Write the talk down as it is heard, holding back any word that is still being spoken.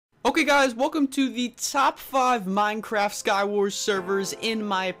Okay guys, welcome to the top 5 Minecraft Skywars servers. In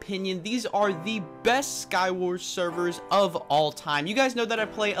my opinion, these are the best Skywars servers of all time. You guys know that I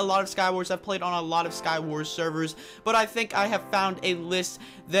play a lot of Skywars. I've played on a lot of Skywars servers, but I think I have found a list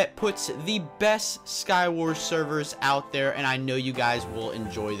that puts the best Skywars servers out there, and I know you guys will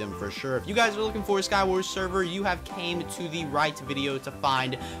enjoy them for sure. If you guys are looking for a Skywars server, you have came to the right video to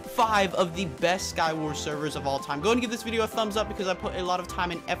find 5 of the best Skywars servers of all time. Go ahead and give this video a thumbs up because I put a lot of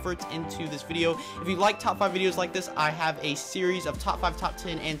time and effort into this video. If you like top 5 videos like this, I have a series of top 5, top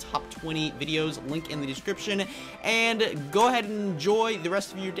 10, and top 20 videos, link in the description, and go ahead and enjoy the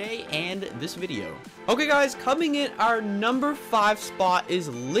rest of your day and this video. Okay guys, coming in our number 5 spot is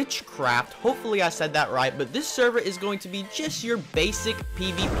Lichcraft. Hopefully I said that right, but this server is going to be just your basic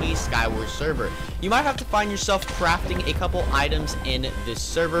PvP Skywars server. You might have to find yourself crafting a couple items in this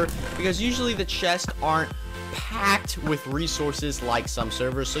server because usually the chests aren't packed with resources like some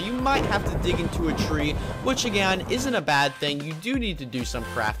servers, so you might have to dig into a tree, which again isn't a bad thing. You do need to do some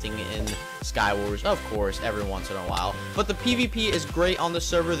crafting in Skywars, of course, every once in a while, but the PvP is great on the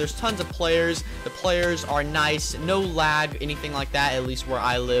server. There's tons of players. The players are nice, no lag, anything like that, at least where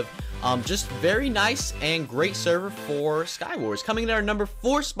I live. Just very nice and great server for Skywars. Coming in our number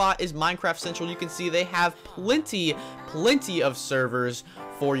 4 spot is Minecraft Central. You can see they have plenty of servers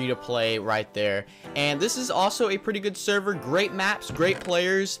for you to play right there, and this is also a pretty good server. Great maps, great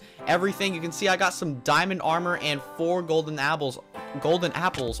players, everything. You can see I got some diamond armor and 4 golden apples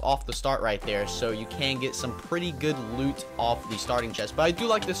off the start right there, so you can get some pretty good loot off the starting chest. But I do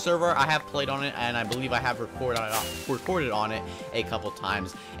like this server. I have played on it, and I believe I have recorded on it a couple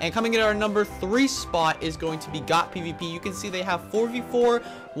times. And coming in our number 3 spot is going to be Got PvP. You can see they have 4v4,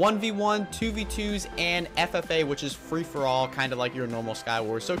 1v1, 2v2s, and FFA, which is free for all, kind of like your normal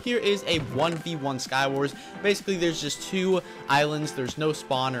Skywars. So here is a 1v1 Skywars. Basically, there's just 2 islands. There's no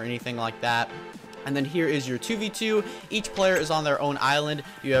spawn or anything like that. And then here is your 2v2. Each player is on their own island.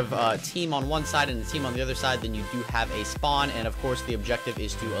 You have a team on one side and a team on the other side. Then you do have a spawn, and of course the objective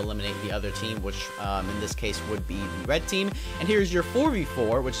is to eliminate the other team, which in this case would be the red team. And here's your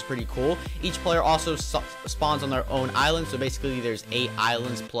 4v4, which is pretty cool. Each player also spawns on their own island, so basically there's 8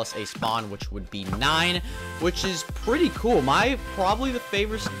 islands plus a spawn, which would be 9, which is pretty cool. My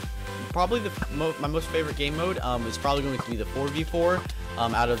most favorite game mode is probably going to be the 4v4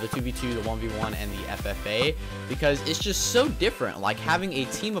 out of the 2v2, the 1v1, and the FFA, because it's just so different. Like having a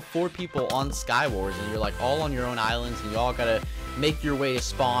team of 4 people on Skywars, and you're like all on your own islands, and you all gotta make your way to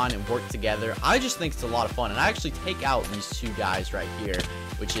spawn and work together. I just think it's a lot of fun, and I actually take out these 2 guys right here,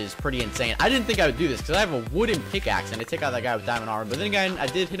 which is pretty insane. I didn't think I would do this because I have a wooden pickaxe, and I take out that guy with diamond armor, but then again, I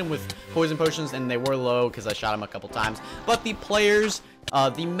did hit him with poison potions, and they were low because I shot him a couple times. But the players,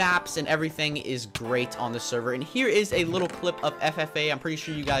 the maps and everything is great on the server. And here is a little clip of FFA. I'm pretty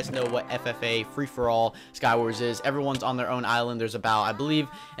sure you guys know what FFA, free-for-all Skywars is. Everyone's on their own island. There's about, I believe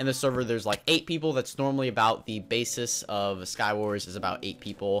in the server there's like 8 people. That's normally about the basis of Skywars, is about 8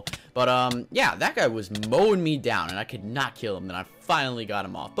 people. But yeah, that guy was mowing me down and I could not kill him. Then I finally got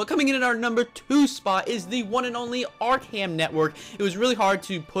him off. But coming in at our number 2 spot is the one and only Arkham Network. It was really hard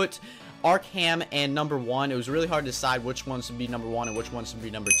to put Arkham and number 1. It was really hard to decide which ones should be number 1 and which ones should be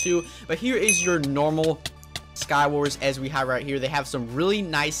number 2. But here is your normal Skywars as we have right here. They have some really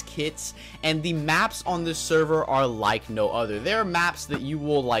nice kits, and the maps on this server are like no other. There are maps that you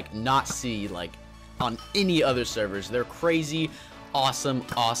will like not see like on any other servers. They're crazy awesome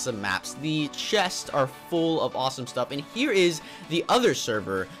maps. The chests are full of awesome stuff. And here is the other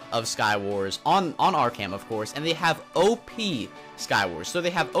server of Skywars on Arkham, of course, and they have OP Skywars. So they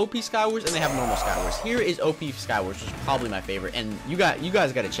have OP Skywars and they have normal Skywars. Here is OP Skywars, which is probably my favorite, and you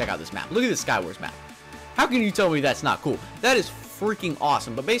guys got to check out this map. Look at this Skywars map. How can you tell me that's not cool? That is freaking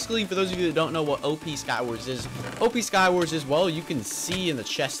awesome. But basically, for those of you that don't know what OP Skywars is, OP Skywars is, well, you can see in the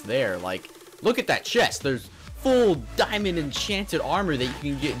chest there, like, look at that chest. There's full diamond enchanted armor that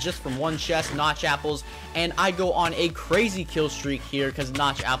you can get just from one chest, notch apples, and I go on a crazy kill streak here because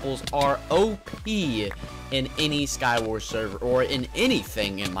notch apples are OP in any Skywars server or in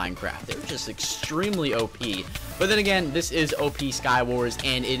anything in Minecraft. They're just extremely OP. But then again, this is OP Skywars,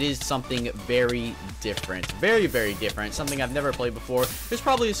 and it is something very different, very different, something I've never played before. There's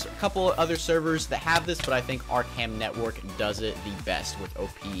probably a couple of other servers that have this, but I think Arkham Network does it the best with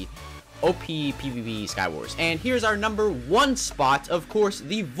OP PvP Skywars. And here's our number 1 spot, of course,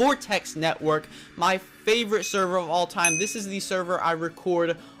 the Vortex Network, my favorite server of all time. This is the server I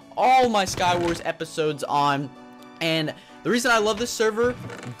record all my Skywars episodes on, and the reason I love this server,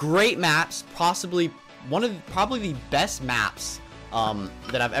 great maps, probably the best maps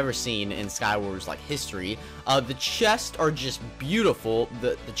that I've ever seen in Skywars like history. The chests are just beautiful.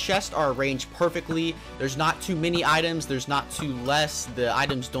 The chests are arranged perfectly. There's not too many items, there's not too less. The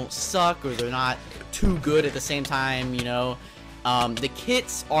items don't suck, or they're not too good at the same time, you know. The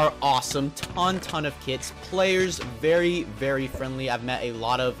kits are awesome. Ton of kits. Players very friendly. I've met a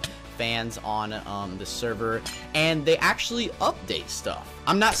lot of fans on the server, and they actually update stuff.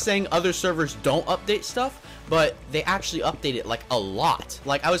 I'm not saying other servers don't update stuff, but they actually update it like a lot.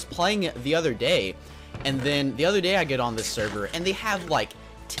 Like, I was playing it the other day, and then the other day I get on this server and they have like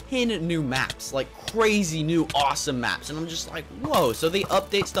 10 new maps, like crazy new awesome maps, and I'm just like, whoa. So they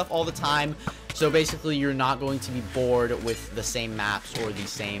update stuff all the time, so basically you're not going to be bored with the same maps or the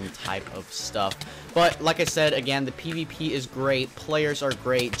same type of stuff. But like I said, again, the PvP is great, players are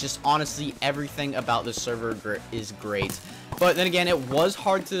great, just honestly everything about this server is great. But then again, it was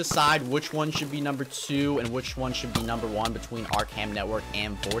hard to decide which one should be number 2 and which one should be number 1 between Arkham Network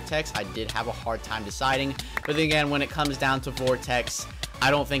and Vortex. I did have a hard time deciding, but then again, when it comes down to Vortex, I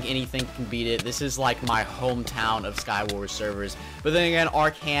don't think anything can beat it. This is like my hometown of Skywars servers. But then again,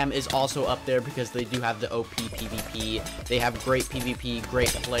 Arkham is also up there because they do have the OP PvP. They have great PvP, great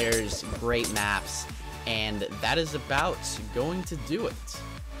players, great maps, and that is about going to do it.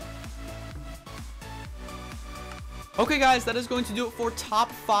 Okay guys, that is going to do it for top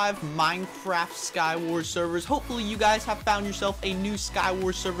 5 Minecraft Skywars servers. Hopefully you guys have found yourself a new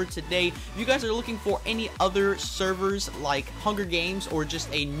Skywars server today. If you guys are looking for any other servers like Hunger Games or just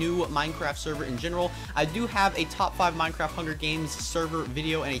a new Minecraft server in general, I do have a top 5 Minecraft Hunger Games server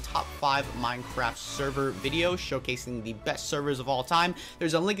video and a top 5 Minecraft server video showcasing the best servers of all time.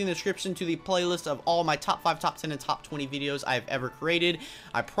 There's a link in the description to the playlist of all my top 5, top 10, and top 20 videos I've ever created.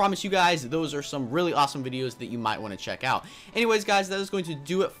 I promise you guys, those are some really awesome videos that you might want to check out. Anyways guys, that is going to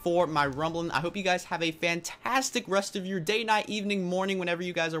do it for my rumbling. I hope you guys have a fantastic rest of your day, night, evening, morning, whenever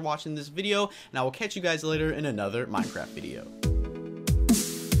you guys are watching this video, and I will catch you guys later in another Minecraft video.